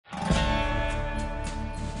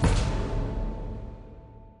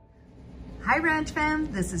Hi Ranch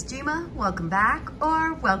fam, this is Jima. Welcome back,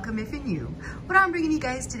 or welcome if you're new. What I'm bringing you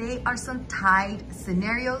guys today are some Tide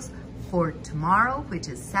scenarios for tomorrow, which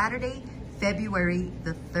is Saturday, February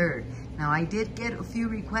the 3rd. Now I did get a few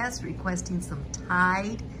requests requesting some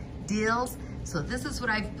Tide deals. So this is what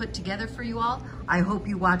I've put together for you all. I hope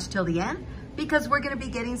you watch till the end because we're gonna be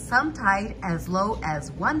getting some Tide as low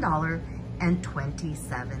as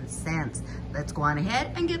 $1.27. Let's go on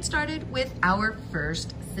ahead and get started with our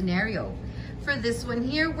first scenario. For this one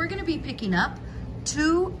here, we're gonna be picking up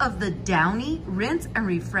 2 of the Downy Rinse and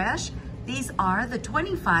Refresh. These are the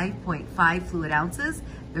 25.5 fluid ounces.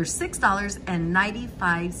 They're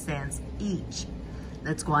 $6.95 each.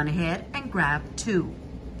 Let's go on ahead and grab 2.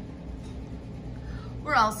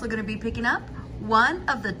 We're also gonna be picking up 1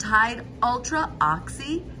 of the Tide Ultra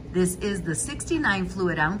Oxy. This is the 69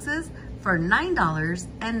 fluid ounces for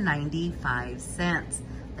 $9.95.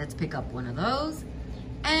 Let's pick up 1 of those.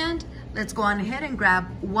 And let's go on ahead and grab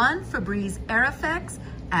 1 Febreze Air Effects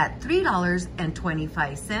at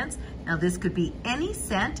 $3.25. Now this could be any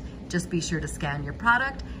scent. Just be sure to scan your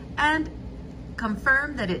product and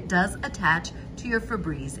confirm that it does attach to your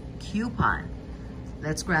Febreze coupon.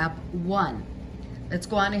 Let's grab 1. Let's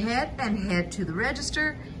go on ahead and head to the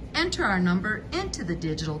register, enter our number into the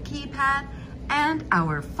digital keypad, and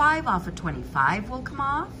our 5 off of 25 will come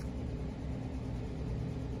off.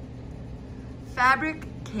 Fabric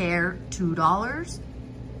Care, $2.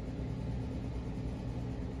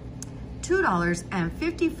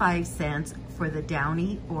 $2.55 for the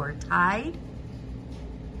Downy or Tide.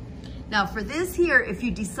 Now for this here, if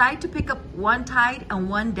you decide to pick up 1 Tide and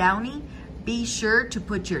 1 Downy, be sure to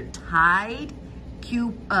put your Tide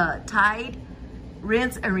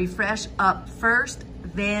Rinse and Refresh up first,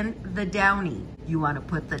 then the Downy. You want to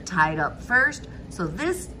put the Tide up first, so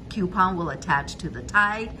this coupon will attach to the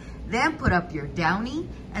Tide, then put up your Downy,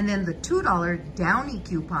 and then the $2 Downy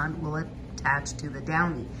coupon will attach to the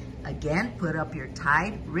Downy. Again, put up your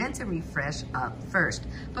Tide Rinse and Refresh up first.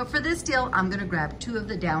 But for this deal, I'm gonna grab 2 of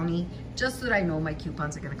the Downy, just so that I know my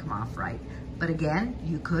coupons are gonna come off right. But again,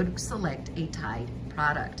 you could select a Tide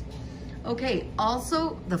product. Okay,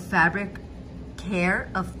 also the Fabric Care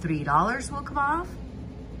of $3 will come off,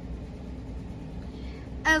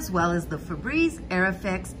 as well as the Febreze Air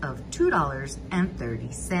Effects of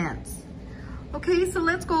 $2.30. Okay, so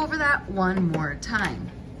let's go over that one more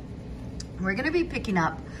time. We're gonna be picking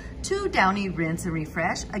up 2 Downy Rinse and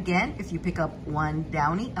Refresh. Again, if you pick up 1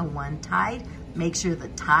 Downy and 1 Tide, make sure the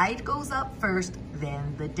Tide goes up first,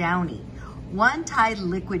 then the Downy. 1 Tide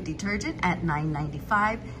Liquid Detergent at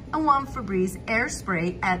 $9.95 and 1 Febreze Air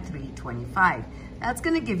Spray at $3.25. That's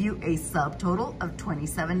gonna give you a subtotal of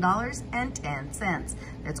 $27.10.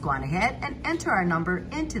 Let's go on ahead and enter our number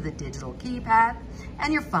into the digital keypad,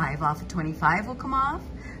 and your 5 off of 25 will come off.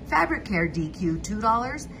 Fabric Care DQ,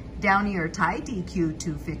 $2. Downy or Tide DQ,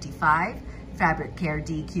 $2.55. Fabric Care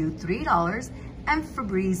DQ, $3. And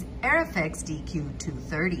Febreze Air Effects DQ,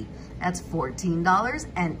 $2.30. That's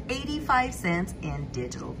 $14.85 in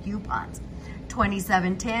digital coupons.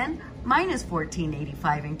 $27.10 minus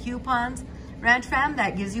 $14.85 in coupons. Ranch fam,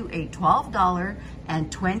 that gives you a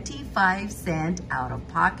 $12.25 out of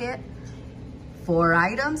pocket. 4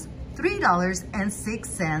 items,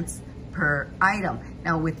 $3.06 per item.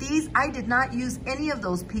 Now with these, I did not use any of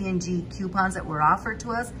those P&G coupons that were offered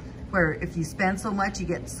to us, where if you spend so much, you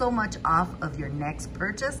get so much off of your next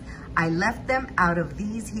purchase. I left them out of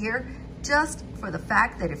these here just for the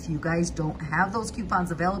fact that if you guys don't have those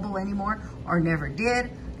coupons available anymore or never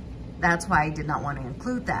did, that's why I did not want to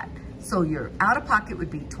include that. So your out-of-pocket would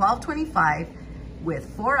be $12.25 with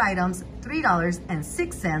 4 items,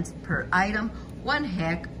 $3.06 per item. One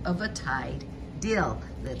heck of a Tide deal.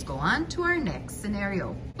 Let's go on to our next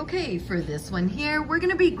scenario. Okay, for this one here, we're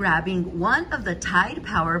gonna be grabbing 1 of the Tide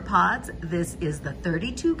Power Pods. This is the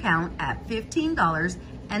 32 count at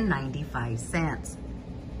 $15.95.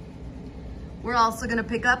 We're also gonna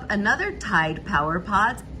pick up another Tide Power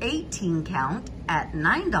Pods 18 count at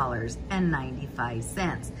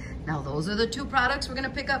 $9.95. Now those are the 2 products we're gonna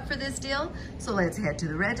pick up for this deal. So let's head to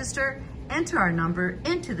the register, enter our number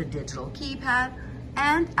into the digital keypad,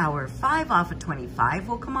 and our 5 off of 25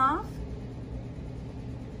 will come off.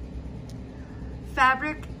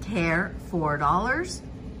 Fabric Care, $4.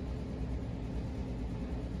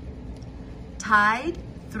 Tide,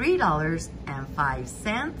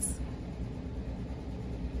 $3.05.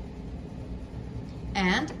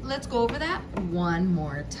 And let's go over that one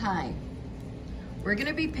more time. We're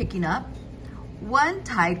gonna be picking up 1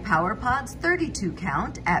 Tide Power Pods 32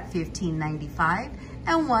 count at $15.95.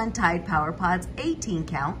 and 1 Tide Power Pods 18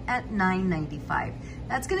 count at $9.95.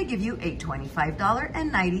 That's gonna give you a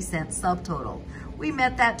 $25.90 subtotal. We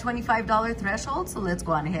met that $25 threshold, so let's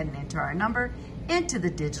go on ahead and enter our number into the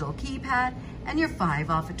digital keypad, and your 5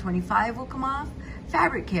 off of 25 will come off.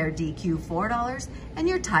 Fabric Care DQ $4, and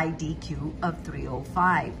your Tide DQ of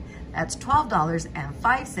 $3.05. That's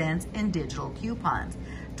 $12.05 in digital coupons.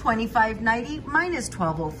 $25.90 minus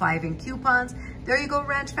 $12.05 in coupons. There you go,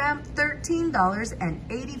 Ranch Fam,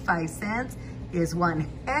 $13.85 is one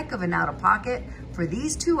heck of an out-of-pocket for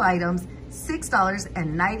these two items,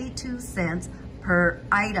 $6.92 per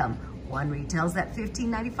item. One retails at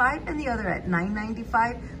 $15.95 and the other at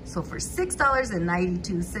 $9.95. So for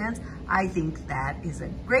 $6.92, I think that is a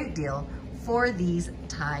great deal for these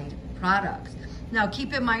Tide products. Now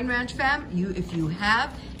keep in mind, Ranch Fam, if you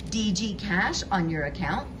have DG cash on your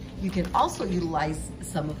account, you can also utilize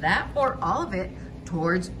some of that or all of it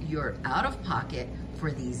towards your out-of-pocket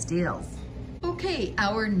for these deals. Okay,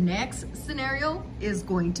 our next scenario is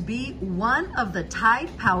going to be one of the Tide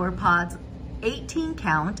Power Pods 18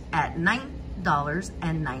 count at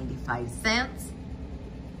 $9.95.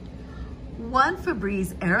 One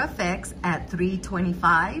Febreze Air Effects at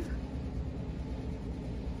 $3.25.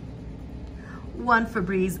 One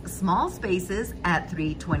Febreze Small Spaces at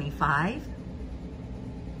 $3.25.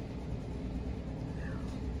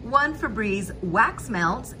 One Febreze Wax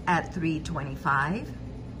Melts at $3.25.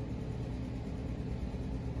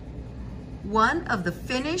 One of the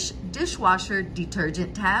Finish dishwasher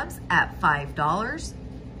detergent tabs at $5.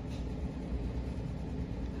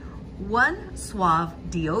 One Suave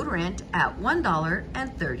deodorant at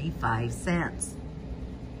 $1.35.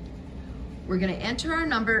 We're gonna enter our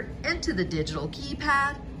number into the digital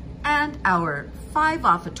keypad, and our 5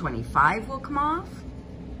 off of 25 will come off.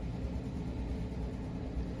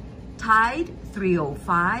 Tide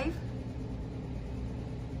 $3.05.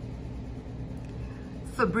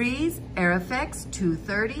 Febreze Air Effects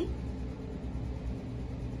 $2.30.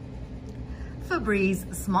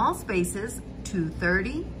 Febreze Small Spaces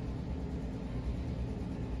 $2.30.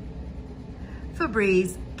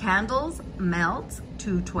 Febreze Candles Melts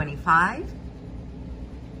 $2.25.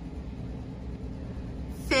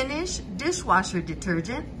 Finish dishwasher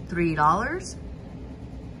detergent $3.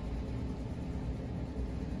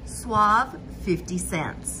 Suave 50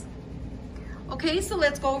 cents. Okay, so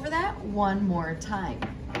let's go over that one more time.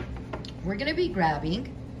 We're gonna be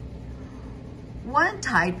grabbing one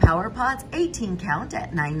Tide Power Pods 18 count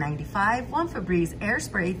at $9.95, one Febreze Air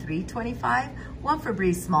Spray $3.25, one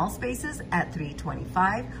Febreze Small Spaces at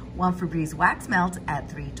 $3.25, one Febreze Wax Melt at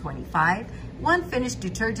 $3.25, one Finish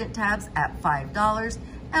detergent tabs at $5,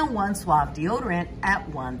 and one Suave deodorant at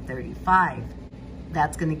 $1.35.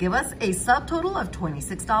 That's gonna give us a subtotal of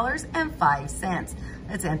 $26.05.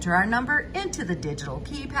 Let's enter our number into the digital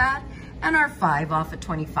keypad, and our 5 off of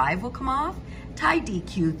 25 will come off. Tide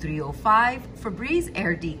DQ $3.05, Febreze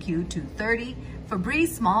Air DQ $2.30,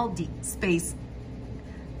 Febreze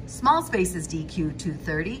Small Spaces DQ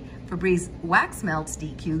 $2.30, Febreze Wax Melts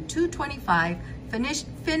DQ $2.25, Finish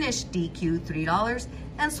DQ $3,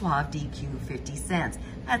 and Suave DQ 50 cents.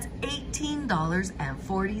 That's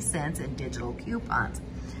 $18.40 in digital coupons.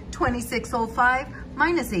 $26.05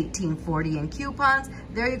 minus $18.40 in coupons.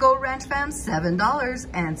 There you go, Ranch Fam,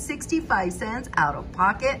 $7.65 out of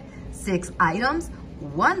pocket. 6 items,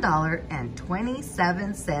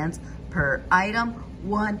 $1.27 per item.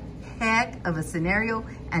 One heck of a scenario.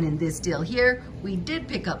 And in this deal here, we did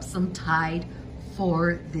pick up some Tide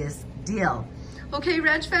for this deal. Okay,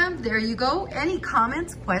 Ranch Fam, there you go. Any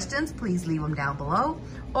comments, questions, please leave them down below,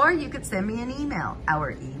 or you could send me an email.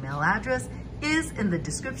 Our email address is in the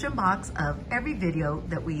description box of every video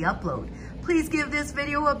that we upload. Please give this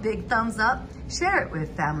video a big thumbs up, share it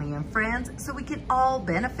with family and friends so we can all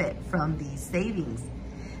benefit from these savings.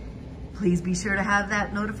 Please be sure to have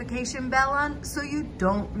that notification bell on so you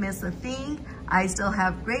don't miss a thing. I still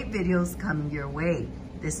have great videos coming your way.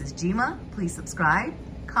 This is Jima. Please subscribe,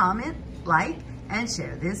 comment, like, and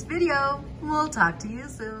share this video. We'll talk to you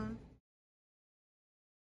soon.